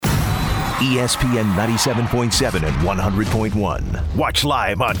ESPN 97.7 and 100.1. Watch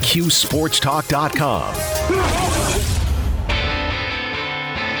live on QSportsTalk.com.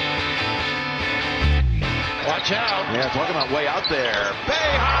 Watch out. Yeah, talking about way out there.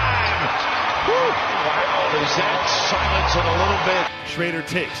 Boeheim! Wow, is that silence in a little bit. Schrader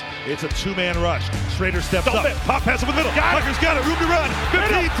takes. It's a two-man rush. Schrader steps up. Pop pass over the middle. Tucker's got it. Room to run.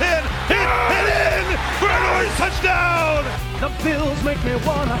 15, 10. Hit in. Bernard, touchdown. The Bills make me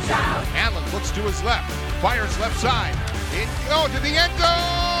wanna shout. Allen looks to his left. Fires left side. To the end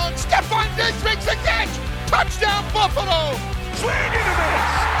zone. Stephon Diggs makes the catch. Touchdown, Buffalo. Swing and a miss.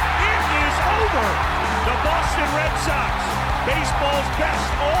 It is over. The Boston Red Sox, baseball's best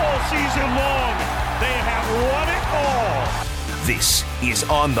all season long. They have won it all. This is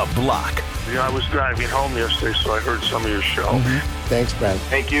On the Block. Yeah, I was driving home yesterday, so I heard some of your show. Thanks, Brent.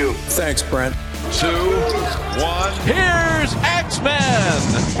 Thank you. Thanks, Brent. 2, 1. Here's X-Men.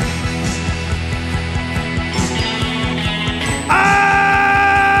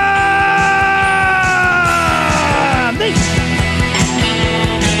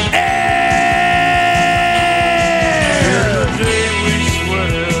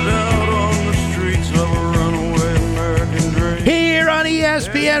 Here on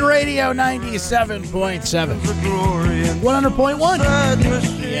ESPN Radio 97.7, 100.1.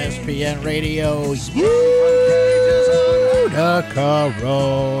 ESPN Radio Utica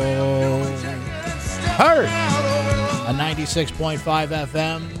Road. Heard on 96.5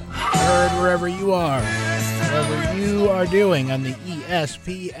 FM. Heard wherever you are. Whatever you are doing on the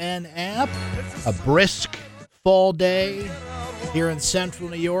ESPN app. A brisk fall day here in central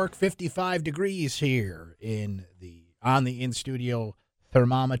New York. 55 degrees here on the in-studio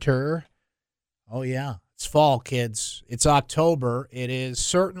thermometer. Oh, yeah. It's fall, kids. It's October. It is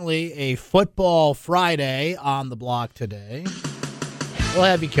certainly a football Friday on the block today. We'll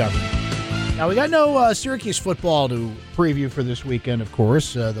have you covered. Now, we got no Syracuse football to preview for this weekend, of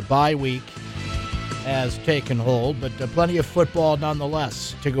course. The bye week has taken hold, but plenty of football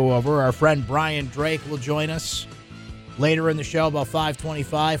nonetheless to go over. Our friend Brian Drake will join us later in the show about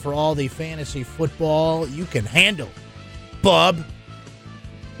 5:25 for all the fantasy football you can handle. Bub,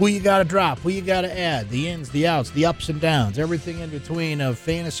 who you got to drop, who you got to add, the ins, the outs, the ups and downs, everything in between of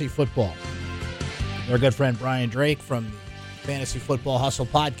fantasy football. Our good friend Brian Drake from the Fantasy Football Hustle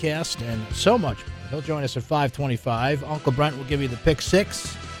podcast and so much more. He'll join us at 5:25. Uncle Brent will give you the pick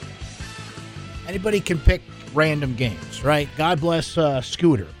six. Anybody can pick random games, right? God bless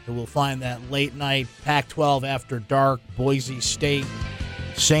Scooter, who will find that late night Pac-12 after dark, Boise State,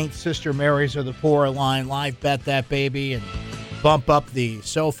 St. Sister Mary's of the Poor line, live bet that baby, and bump up the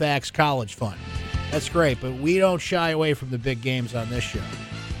SoFax College Fund. That's great, but we don't shy away from the big games on this show.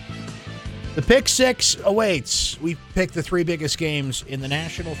 The pick six awaits. We pick the three biggest games in the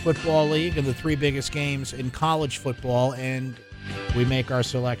National Football League and the three biggest games in college football, and we make our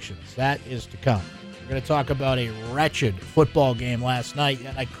selections. That is to come. We're going to talk about a wretched football game last night,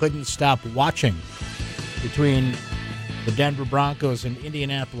 and I couldn't stop watching between the Denver Broncos and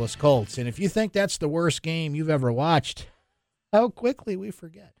Indianapolis Colts. And if you think that's the worst game you've ever watched, how quickly we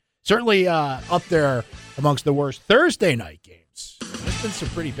forget. Certainly up there amongst the worst Thursday night games. There's been some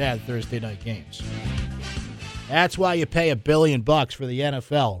pretty bad Thursday night games. That's why you pay $1 billion for the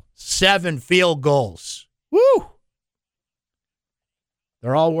NFL. 7 field goals. Woo!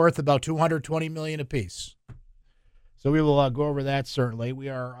 They're all worth about $220 million apiece. So we will go over that, certainly. We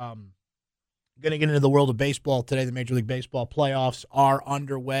are going to get into the world of baseball today. The Major League Baseball playoffs are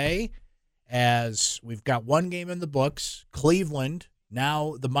underway as we've got one game in the books. Cleveland,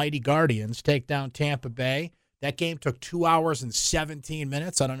 now the mighty Guardians, take down Tampa Bay. That game took 2 hours and 17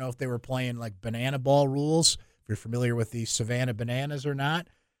 minutes. I don't know if they were playing like banana ball rules, if you're familiar with the Savannah Bananas or not.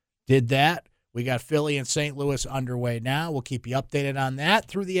 Did that. We got Philly and St. Louis underway now. We'll keep you updated on that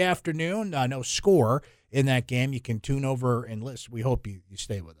through the afternoon. No score in that game. You can tune over and listen. We hope you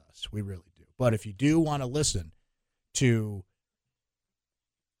stay with us. We really do. But if you do want to listen to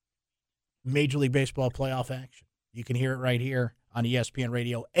Major League Baseball playoff action, you can hear it right here on ESPN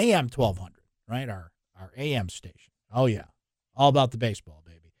Radio, AM 1200, right? Our AM station. Oh, yeah. All about the baseball,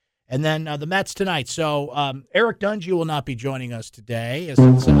 baby. And then the Mets tonight. So Eric Dungy will not be joining us today. As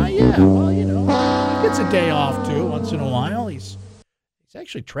it's, he gets a day off, too, once in a while. He's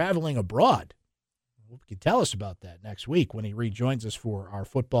actually traveling abroad. He can tell us about that next week when he rejoins us for our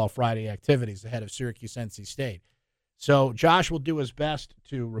Football Friday activities ahead of Syracuse NC State. So Josh will do his best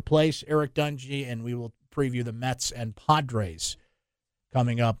to replace Eric Dungy, and we will preview the Mets and Padres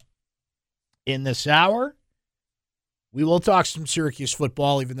coming up in this hour. We will talk some Syracuse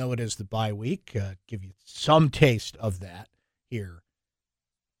football, even though it is the bye week. Give you some taste of that here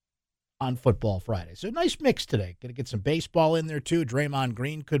on Football Friday. So nice mix today. Going to get some baseball in there, too. Draymond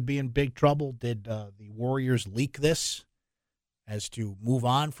Green could be in big trouble. Did the Warriors leak this as to move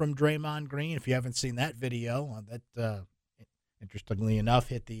on from Draymond Green? If you haven't seen that video, that interestingly enough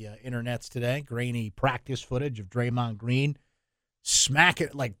hit the internets today. Grainy practice footage of Draymond Green smacking,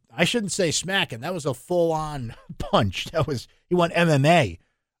 like, I shouldn't say smacking. That was a full-on punch. He went MMA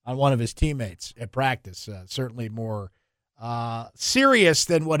on one of his teammates at practice. Certainly more serious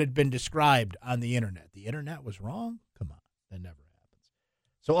than what had been described on the internet. The internet was wrong? Come on, that never happens.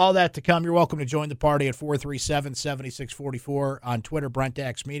 So all that to come. You're welcome to join the party at 437-7644 on Twitter,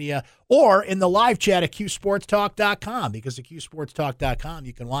 BrentX Media, or in the live chat at QSportsTalk.com, because at QSportsTalk.com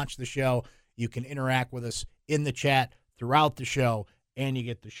you can watch the show, you can interact with us in the chat throughout the show, and you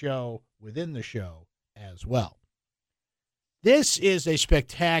get the show within the show as well. This is a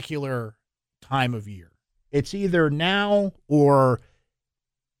spectacular time of year. It's either now or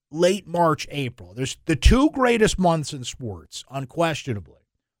late March, April. There's the two greatest months in sports, unquestionably,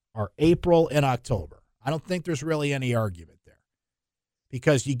 are April and October. I don't think there's really any argument there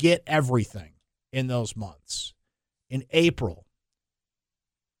because you get everything in those months. In April,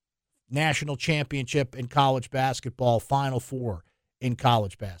 national championship in college basketball, Final Four in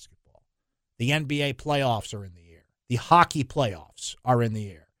college basketball. The NBA playoffs are in the air. The hockey playoffs are in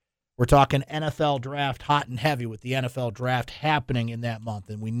the air. We're talking NFL draft hot and heavy with the NFL draft happening in that month,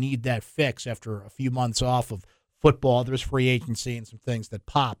 and we need that fix after a few months off of football. There's free agency and some things that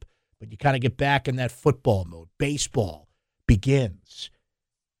pop, but you kind of get back in that football mode. Baseball begins.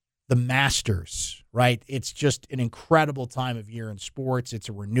 The Masters, right? It's just an incredible time of year in sports. It's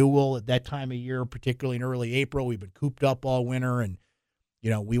a renewal at that time of year, particularly in early April. We've been cooped up all winter, and,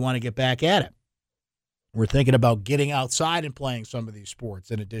 we want to get back at it. We're thinking about getting outside and playing some of these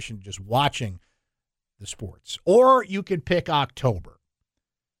sports in addition to just watching the sports. Or you could pick October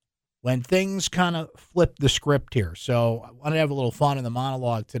when things kind of flip the script here. So I want to have a little fun in the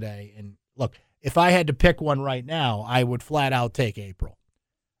monologue today. And look, if I had to pick one right now, I would flat out take April.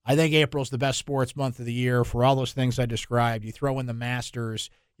 I think April's the best sports month of the year for all those things I described. You throw in the Masters,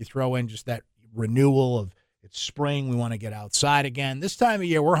 you throw in just that renewal of it's spring, we want to get outside again. This time of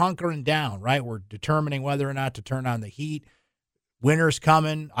year, we're hunkering down, right? We're determining whether or not to turn on the heat. Winter's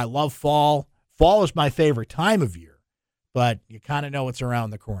coming. I love fall. Fall is my favorite time of year, but you kind of know it's around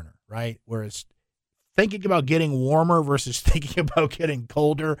the corner, right? Whereas thinking about getting warmer versus thinking about getting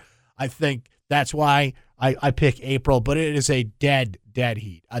colder, I think that's why I pick April, but it is a dead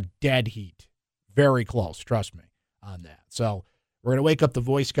heat, Very close, trust me on that. So we're going to wake up the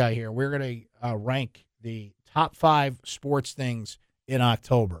voice guy here. We're going to rank the top 5 sports things in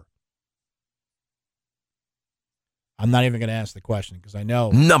October. I'm not even going to ask the question because I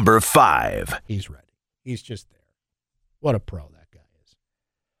know. Number 5. He's ready. He's just there. What a pro that guy is.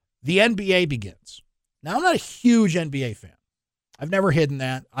 The NBA begins. Now, I'm not a huge NBA fan. I've never hidden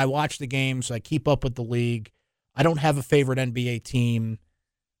that. I watch the games. I keep up with the league. I don't have a favorite NBA team.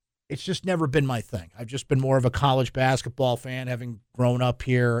 It's just never been my thing. I've just been more of a college basketball fan, having grown up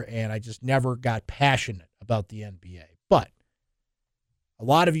here, and I just never got passionate about the NBA. But a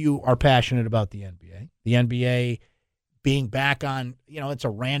lot of you are passionate about the NBA. The NBA being back on, it's a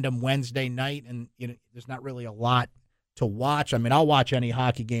random Wednesday night, and there's not really a lot to watch. I mean, I'll watch any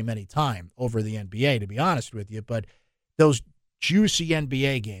hockey game anytime over the NBA, to be honest with you, but those juicy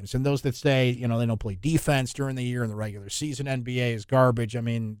NBA games, and those that say, they don't play defense during the year and the regular season NBA is garbage. I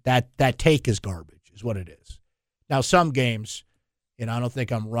mean, that take is garbage is what it is. Now, some games, I don't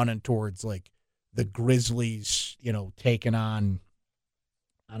think I'm running towards like the Grizzlies, taking on,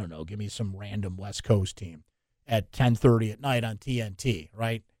 I don't know, give me some random West Coast team at 10:30 at night on TNT,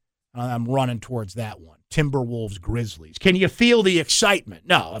 right? I'm running towards that one. Timberwolves, Grizzlies. Can you feel the excitement?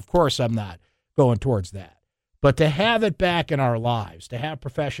 No, of course I'm not going towards that. But to have it back in our lives, to have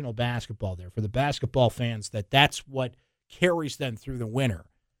professional basketball there, for the basketball fans, that's what carries them through the winter,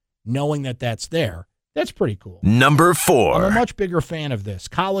 knowing that that's there, that's pretty cool. Number 4. I'm a much bigger fan of this.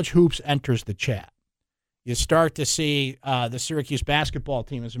 College hoops enters the chat. You start to see the Syracuse basketball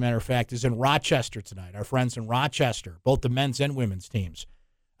team, as a matter of fact, is in Rochester tonight. Our friends in Rochester, both the men's and women's teams,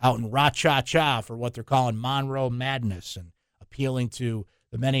 out in Ra-Cha-Cha for what they're calling Monroe Madness and appealing to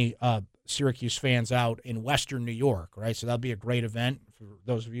the many Syracuse fans out in Western New York, right? So that'll be a great event for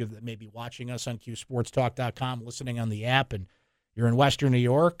those of you that may be watching us on QSportsTalk.com, listening on the app, and you're in Western New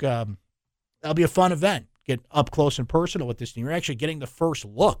York. That'll be a fun event. Get up close and personal with this team. You're actually getting the first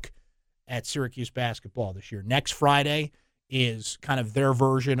look at Syracuse basketball this year. Next Friday is kind of their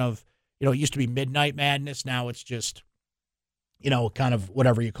version of, it used to be Midnight Madness. Now it's just, kind of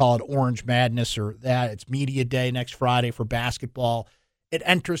whatever you call it, Orange Madness or that. It's Media Day next Friday for basketball. it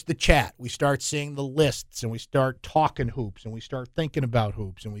enters the chat. We start seeing the lists, and we start talking hoops, and we start thinking about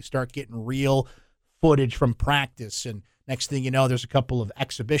hoops, and we start getting real footage from practice. And next thing you know, there's a couple of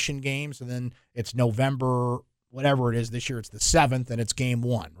exhibition games, and then it's November, whatever it is. This year it's the 7th, and it's game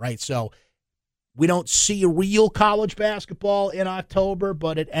 1, right? So we don't see real college basketball in October,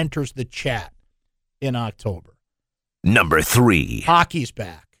 but it enters the chat in October. Number 3. Hockey's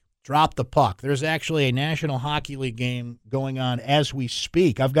back. Drop the puck. There's actually a National Hockey League game going on as we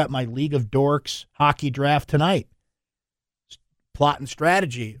speak. I've got my League of Dorks hockey draft tonight. Plotting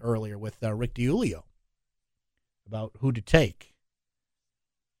strategy earlier with Rick DiUlio about who to take.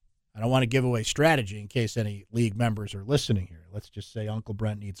 I don't want to give away strategy in case any league members are listening here. Let's just say Uncle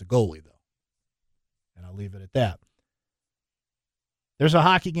Brent needs a goalie, though. And I'll leave it at that. There's a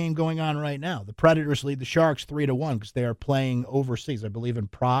hockey game going on right now. The Predators lead the Sharks 3-1 because they are playing overseas. I believe in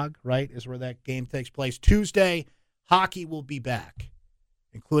Prague, right, is where that game takes place. Tuesday, hockey will be back,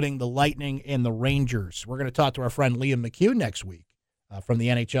 including the Lightning and the Rangers. We're going to talk to our friend Liam McHugh next week from the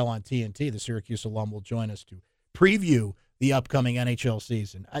NHL on TNT. The Syracuse alum will join us to preview the upcoming NHL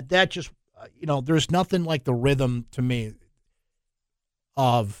season. That just, there's nothing like the rhythm to me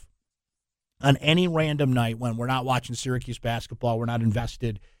of on any random night when we're not watching Syracuse basketball, we're not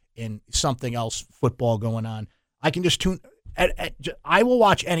invested in something else, football going on. I can just tune. I will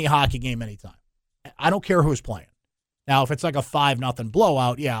watch any hockey game anytime. I don't care who's playing. Now, if it's like a 5-0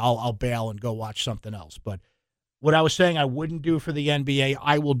 blowout, yeah, I'll bail and go watch something else. But what I was saying I wouldn't do for the NBA,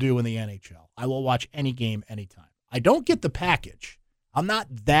 I will do in the NHL. I will watch any game anytime. I don't get the package. I'm not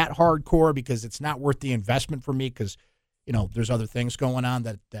that hardcore because it's not worth the investment for me because there's other things going on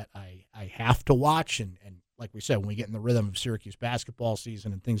that I have to watch. And like we said, when we get in the rhythm of Syracuse basketball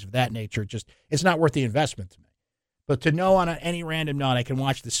season and things of that nature, it's not worth the investment to me. But to know on any random night, I can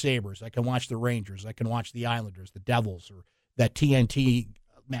watch the Sabres, I can watch the Rangers, I can watch the Islanders, the Devils, or that TNT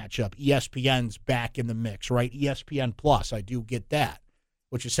matchup. ESPN's back in the mix, right? ESPN Plus, I do get that,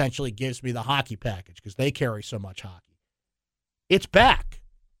 which essentially gives me the hockey package because they carry so much hockey. It's back.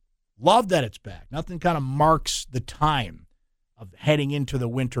 Love that it's back. Nothing kind of marks the time of heading into the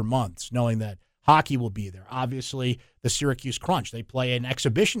winter months, knowing that hockey will be there. Obviously, the Syracuse Crunch, they play an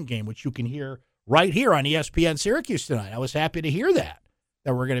exhibition game, which you can hear right here on ESPN Syracuse tonight. I was happy to hear that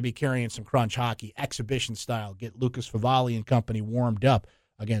we're going to be carrying some Crunch hockey, exhibition style, get Lucas Favali and company warmed up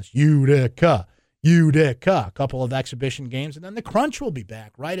against Utica. A couple of exhibition games, and then the Crunch will be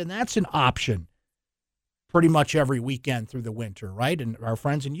back, right? And that's an option pretty much every weekend through the winter, right? And our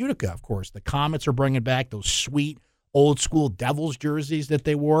friends in Utica, of course, the Comets are bringing back those sweet old-school Devils jerseys that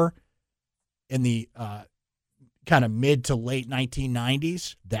they wore in the kind of mid to late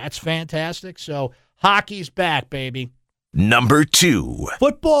 1990s. That's fantastic. So hockey's back, baby. Number 2.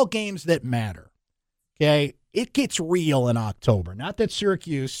 Football games that matter, okay? It gets real in October. Not that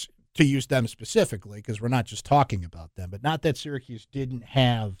Syracuse, to use them specifically, because we're not just talking about them, but not that Syracuse didn't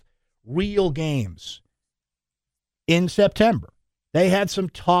have real games in September. They had some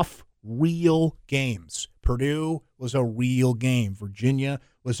tough, real games. Purdue was a real game. Virginia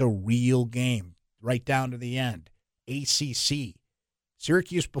was a real game, right down to the end. ACC.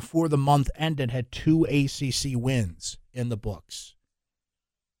 Syracuse, before the month ended, had 2 ACC wins in the books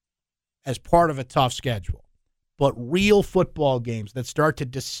as part of a tough schedule. But real football games that start to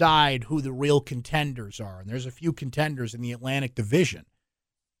decide who the real contenders are. And there's a few contenders in the Atlantic Division,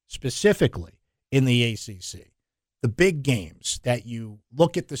 specifically in the ACC. The big games that you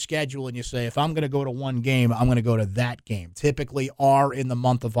look at the schedule and you say, if I'm going to go to one game, I'm going to go to that game, typically are in the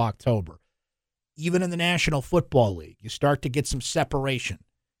month of October. Even in the National Football League, you start to get some separation.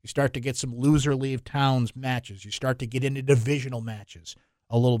 You start to get some loser leave towns matches. You start to get into divisional matches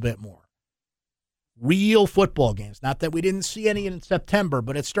a little bit more. Real football games. Not that we didn't see any in September,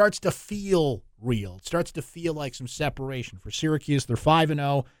 but it starts to feel real. It starts to feel like some separation. For Syracuse, they're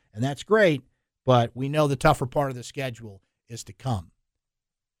 5-0, and that's great. But we know the tougher part of the schedule is to come.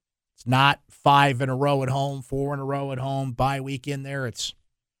 It's not 5 in a row at home, 4 in a row at home, bye week in there. It's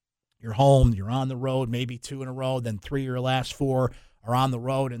you're home, you're on the road, maybe 2 in a row, then 3 of your last 4 are on the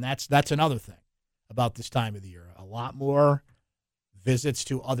road. And that's another thing about this time of the year. A lot more visits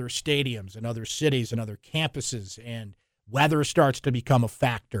to other stadiums and other cities and other campuses, and weather starts to become a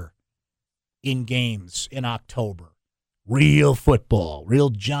factor in games in October. Real football, real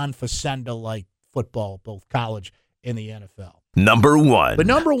John Facenda-like football, both college and the NFL. Number 1. But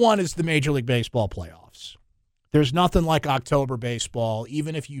number 1 is the Major League Baseball playoffs. There's nothing like October baseball,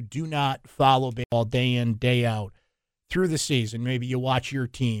 even if you do not follow baseball day in, day out through the season. Maybe you watch your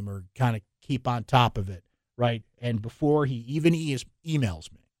team or kind of keep on top of it, right? And before he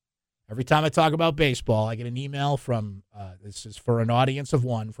emails me, Every time I talk about baseball, I get an email from, this is for an audience of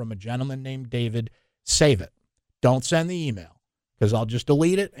one, from a gentleman named David. Save it. Don't send the email because I'll just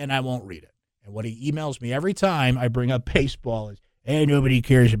delete it and I won't read it. And what he emails me every time I bring up baseball is, hey, nobody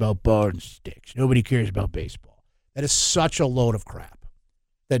cares about ball and sticks. Nobody cares about baseball. That is such a load of crap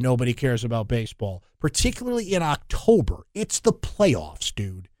that nobody cares about baseball, particularly in October. It's the playoffs,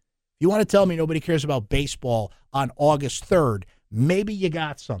 dude. If you want to tell me nobody cares about baseball on August 3rd, maybe you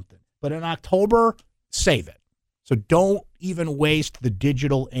got something. But in October, save it. So don't even waste the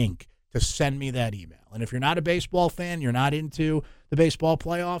digital ink to send me that email. And if you're not a baseball fan, you're not into the baseball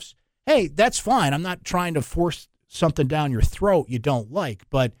playoffs, hey, that's fine. I'm not trying to force something down your throat you don't like,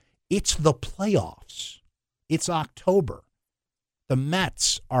 but it's the playoffs. It's October. The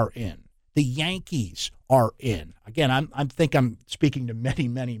Mets are in. The Yankees are in. Again, I think I'm speaking to many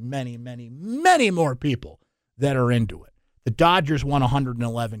more people that are into it. The Dodgers won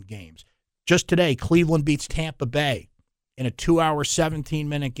 111 games. Just today, Cleveland beats Tampa Bay in a 2-hour,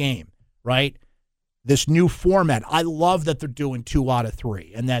 17-minute game, right? This new format, I love that they're doing 2 out of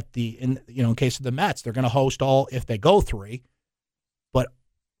 3, and that in case of the Mets, they're going to host all if they go 3. But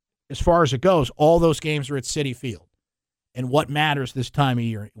as far as it goes, all those games are at Citi Field. And what matters this time of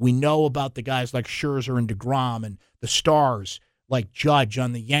year, we know about the guys like Scherzer and DeGrom and the stars like Judge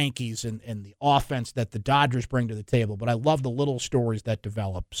on the Yankees and the offense that the Dodgers bring to the table. But I love the little stories that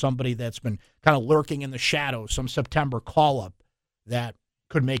develop. Somebody that's been kind of lurking in the shadows, some September call-up that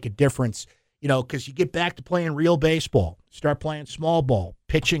could make a difference, because you get back to playing real baseball, start playing small ball,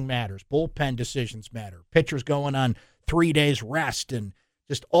 pitching matters, bullpen decisions matter, pitchers going on 3 days rest, and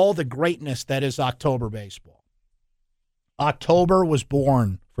just all the greatness that is October baseball. October was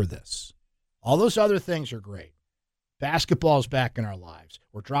born for this. All those other things are great. Basketball's back in our lives.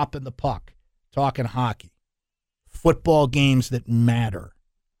 We're dropping the puck, talking hockey. Football games that matter,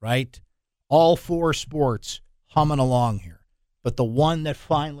 right? All 4 sports humming along here. But the one that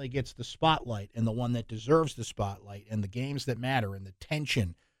finally gets the spotlight and the one that deserves the spotlight and the games that matter and the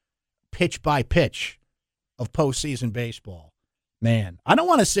tension, pitch by pitch of postseason baseball, man, I don't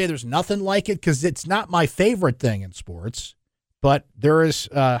want to say there's nothing like it because it's not my favorite thing in sports. But there is,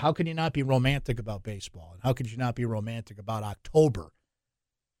 how can you not be romantic about baseball? And how could you not be romantic about October,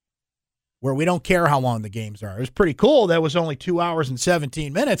 where we don't care how long the games are? It was pretty cool. That was only 2 hours and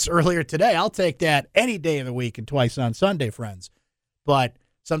 17 minutes earlier today. I'll take that any day of the week and twice on Sunday, friends. But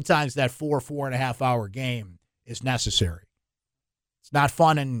sometimes that 4.5 hour game is necessary. It's not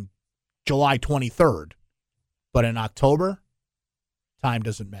fun in July 23rd, but in October, time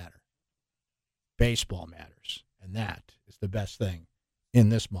doesn't matter. Baseball matters, and that is the best thing in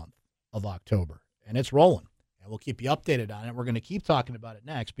this month of October. And it's rolling, and we'll keep you updated on it. We're going to keep talking about it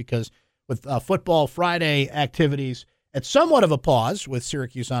next because with Football Friday activities at somewhat of a pause with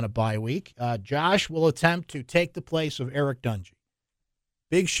Syracuse on a bye week, Josh will attempt to take the place of Eric Dungy.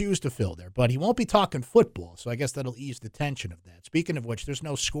 Big shoes to fill there, but he won't be talking football, so I guess that'll ease the tension of that. Speaking of which, there's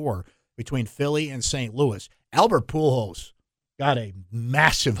no score between Philly and St. Louis. Albert Pujols got a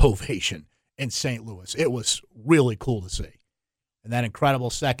massive ovation in St. Louis. It was really cool to see. And that incredible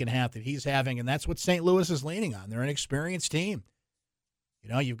second half that he's having, and that's what St. Louis is leaning on. They're an experienced team.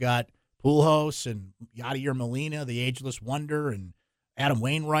 You've got Pujols and Yadier Molina, the ageless wonder, and Adam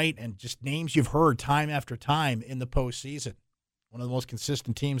Wainwright, and just names you've heard time after time in the postseason. One of the most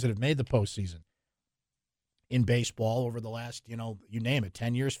consistent teams that have made the postseason in baseball over the last, you name it,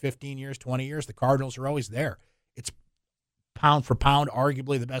 10 years, 15 years, 20 years. The Cardinals are always there. It's pound for pound,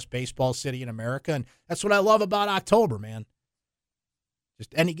 arguably the best baseball city in America. And that's what I love about October, man.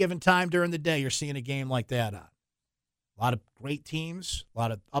 Just any given time during the day, you're seeing a game like that on. A lot of great teams, a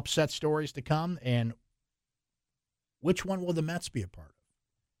lot of upset stories to come. And which one will the Mets be a part of?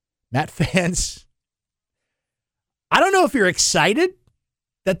 Met fans, I don't know if you're excited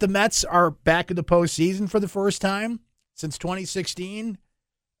that the Mets are back in the postseason for the first time since 2016.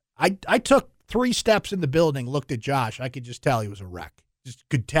 I took 3 steps in the building, looked at Josh. I could just tell he was a wreck. Just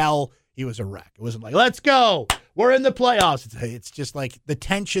could tell he was a wreck. It wasn't like, let's go, we're in the playoffs. It's just like the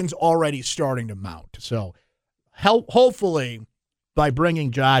tension's already starting to mount. So hopefully by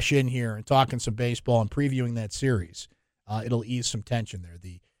bringing Josh in here and talking some baseball and previewing that series, it'll ease some tension there.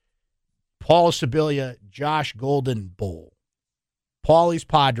 The Paul Sibilia, Josh Golden Bowl. Paulie's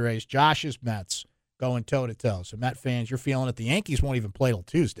Padres, Josh's Mets going toe-to-toe. So Met fans, you're feeling it. The Yankees won't even play till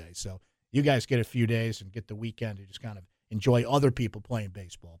Tuesday. So you guys get a few days and get the weekend to just kind of enjoy other people playing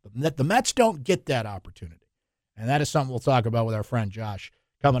baseball. But the Mets don't get that opportunity. And that is something we'll talk about with our friend Josh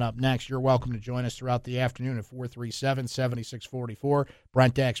coming up next. You're welcome to join us throughout the afternoon at 437-7644.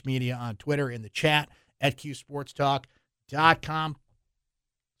 Brent Dax Media on Twitter, in the chat at QSportsTalk.com.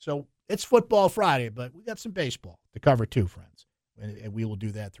 So It's Football Friday, but we got some baseball to cover too, friends. And we will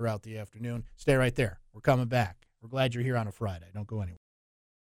do that throughout the afternoon. Stay right there. We're coming back. We're glad you're here on a Friday. Don't go anywhere.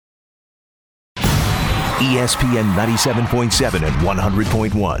 ESPN 97.7 and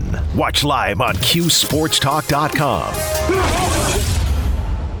 100.1. Watch live on QSportsTalk.com.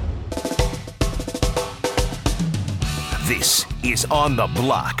 This is On the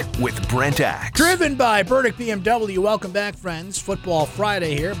Block with Brent Axe. Driven by Burdick BMW. Welcome back, friends. Football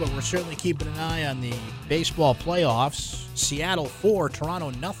Friday here, but we're certainly keeping an eye on the baseball playoffs. Seattle 4, Toronto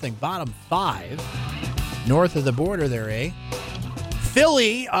nothing, bottom 5. North of the border there, eh?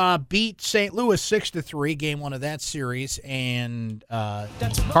 Philly beat St. Louis 6-3, game one of that series, and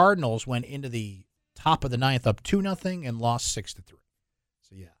Cardinals went into the top of the ninth up 2-0 and lost 6-3.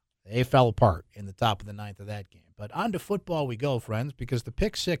 So, yeah, they fell apart in the top of the ninth of that game. But on to football we go, friends, because the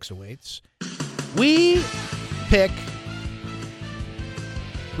Pick 6 awaits. We pick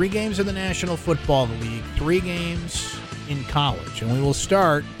 3 games in the National Football League, 3 games in college. And we will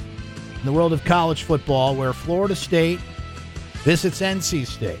start in the world of college football, where Florida State visits NC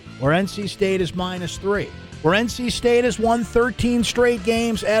State, where NC State is -3, where NC State has won 13 straight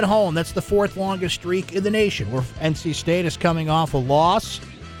games at home. That's the 4th longest streak in the nation, where NC State is coming off a loss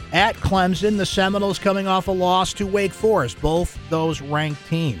at Clemson. The Seminoles coming off a loss to Wake Forest, both those ranked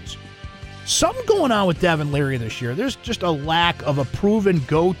teams. Something going on with Devin Leary this year. There's just a lack of a proven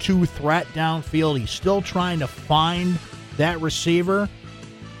go-to threat downfield. He's still trying to find that receiver,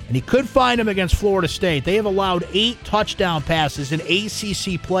 and he could find him against Florida State. They have allowed 8 touchdown passes in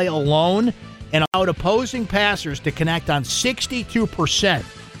ACC play alone and allowed opposing passers to connect on 62%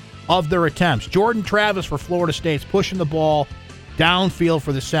 of their attempts. Jordan Travis for Florida State's pushing the ball downfield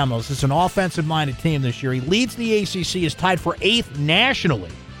for the Seminoles. It's an offensive-minded team this year. He leads the ACC, is tied for 8th nationally,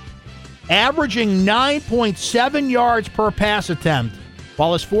 averaging 9.7 yards per pass attempt,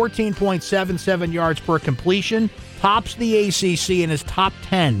 while his 14.77 yards per completion tops the ACC and is top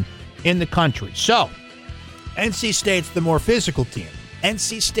 10 in the country. So, NC State's the more physical team.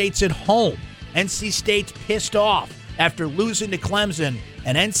 NC State's at home. NC State's pissed off after losing to Clemson,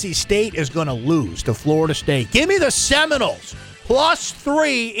 and NC State is going to lose to Florida State. Give me the Seminoles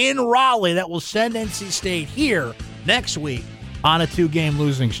 +3 in Raleigh. That will send NC State here next week on a 2-game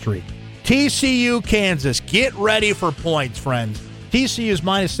losing streak. TCU, Kansas. Get ready for points, friends. TCU is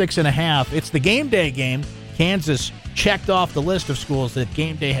 -6.5. It's the game day game. Kansas checked off the list of schools that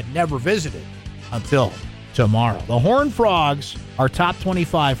game day had never visited until tomorrow. The Horned Frogs are top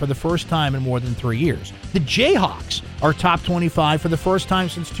 25 for the first time in more than 3 years. The Jayhawks are top 25 for the first time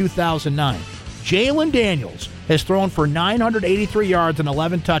since 2009. Jalen Daniels has thrown for 983 yards and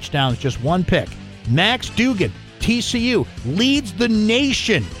 11 touchdowns, just 1 pick. Max Duggan, TCU, leads the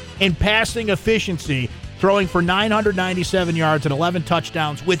nation in passing efficiency, throwing for 997 yards and 11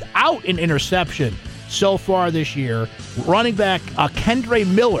 touchdowns without an interception so far this year. Running back Kendre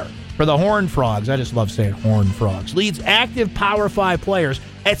Miller for the Horned Frogs, I just love saying Horned Frogs, leads active Power 5 players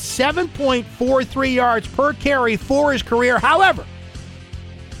at 7.43 yards per carry for his career. However,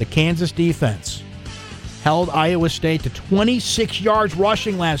 the Kansas defense held Iowa State to 26 yards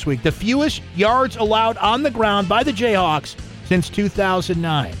rushing last week, the fewest yards allowed on the ground by the Jayhawks since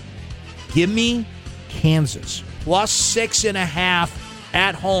 2009. Give me Kansas +6.5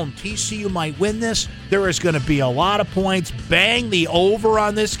 at home. TCU might win this. There is going to be a lot of points. Bang the over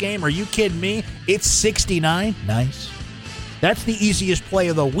on this game. Are you kidding me? It's 69. Nice. That's the easiest play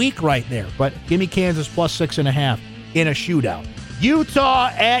of the week right there. But give me Kansas +6.5 in a shootout.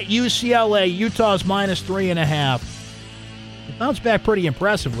 Utah at UCLA. Utah's -3.5. It bounced back pretty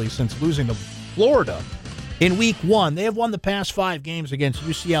impressively since losing to Florida in week 1. They have won the past 5 games against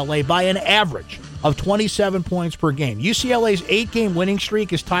UCLA by an average of 27 points per game. UCLA's 8-game winning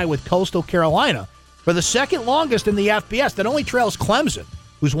streak is tied with Coastal Carolina for the second longest in the FBS. That only trails Clemson,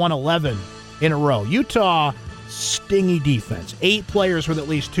 who's won 11 in a row. Utah, stingy defense. 8 players with at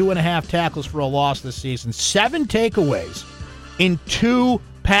least 2.5 tackles for a loss this season. 7 takeaways in 2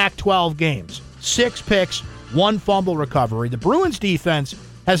 Pac-12 games. 6 picks, 1 fumble recovery. The Bruins defense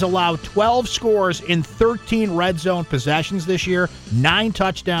has allowed 12 scores in 13 red zone possessions this year, 9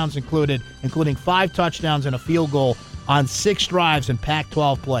 touchdowns including 5 touchdowns and a field goal on 6 drives in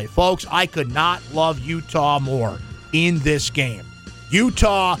Pac-12 play. Folks, I could not love Utah more in this game.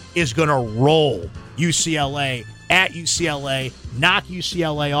 Utah is going to roll UCLA at UCLA, knock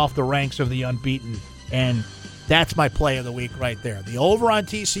UCLA off the ranks of the unbeaten, and that's my play of the week right there. The over on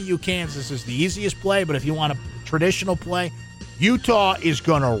TCU Kansas is the easiest play, but if you want a traditional play, Utah is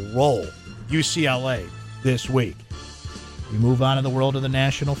going to roll UCLA this week. We move on in the world of the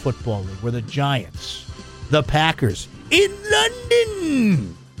National Football League, where the Giants, the Packers, in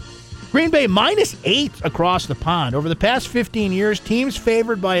London, Green Bay -8 across the pond. Over the past 15 years, teams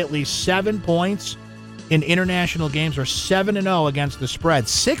favored by at least 7 points in international games are 7-0 against the spread.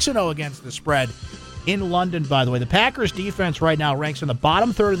 6-0 against the spread in London, by the way. The Packers' defense right now ranks in the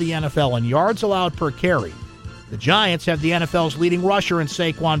bottom third of the NFL in yards allowed per carry. The Giants have the NFL's leading rusher in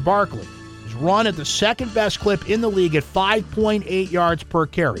Saquon Barkley. He's run at the second-best clip in the league at 5.8 yards per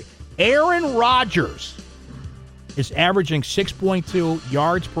carry. Aaron Rodgers is averaging 6.2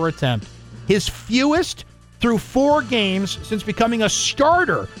 yards per attempt, his fewest through 4 games since becoming a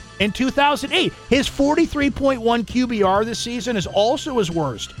starter in 2008. His 43.1 QBR this season is also his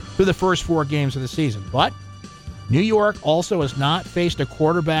worst through the first 4 games of the season. But New York also has not faced a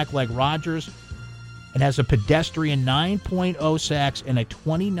quarterback like Rodgers and has a pedestrian 9.0 sacks and a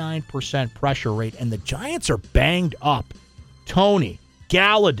 29% pressure rate. And the Giants are banged up. Tony,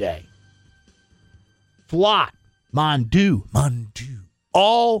 Galladay, Flott, Mondu,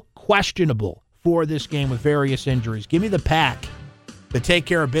 all questionable for this game with various injuries. Give me the Pack to take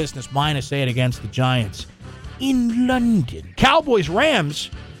care of business, -8 against the Giants in London. Cowboys-Rams,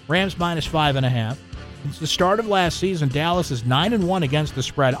 Rams -5.5. Since the start of last season, Dallas is 9-1 against the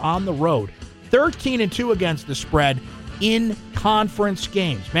spread on the road, 13-2 against the spread in conference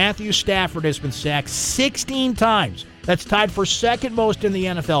games. Matthew Stafford has been sacked 16 times. That's tied for second most in the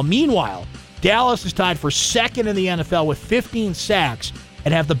NFL. Meanwhile, Dallas is tied for second in the NFL with 15 sacks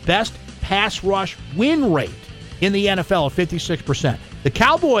and have the best pass rush win rate in the NFL of 56%. The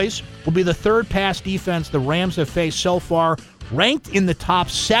Cowboys will be the third pass defense the Rams have faced so far, ranked in the top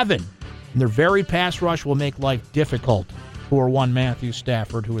 7. And their very pass rush will make life difficult for one Matthew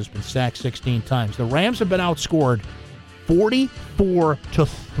Stafford, who has been sacked 16 times. The Rams have been outscored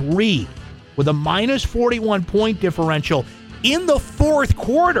 44-3 with a -41 point differential in the fourth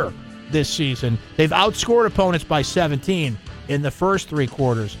quarter this season. They've outscored opponents by 17 in the first 3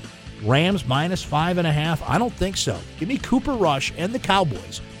 quarters. Rams -5.5? I don't think so. Give me Cooper Rush and the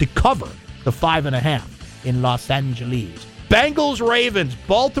Cowboys to cover the 5.5 in Los Angeles. Bengals-Ravens.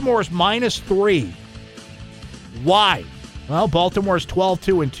 Baltimore's -3. Why? Well, Baltimore's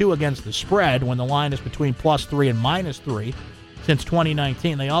 12-2 against the spread when the line is between +3 and -3 since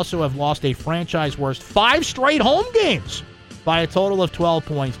 2019. They also have lost a franchise-worst 5 straight home games by a total of 12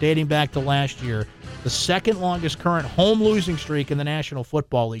 points dating back to last year, the second longest current home losing streak in the National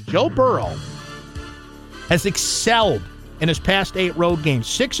Football League. Joe Burrow has excelled in his past 8 road games.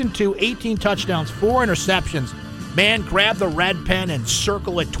 6-2, 18 touchdowns, 4 interceptions. Man, grab the red pen and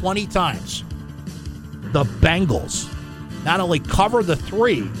circle it 20 times. The Bengals not only cover the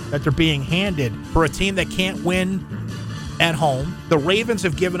 3 that they're being handed for a team that can't win at home. The Ravens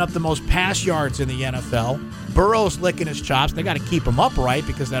have given up the most pass yards in the NFL. Burrow's licking his chops. They got to keep him upright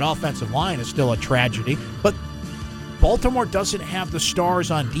because that offensive line is still a tragedy. But Baltimore doesn't have the stars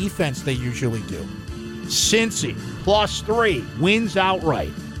on defense they usually do. Cincy, +3, wins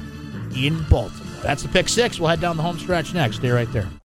outright in Baltimore. That's the Pick 6. We'll head down the home stretch next. Stay right there.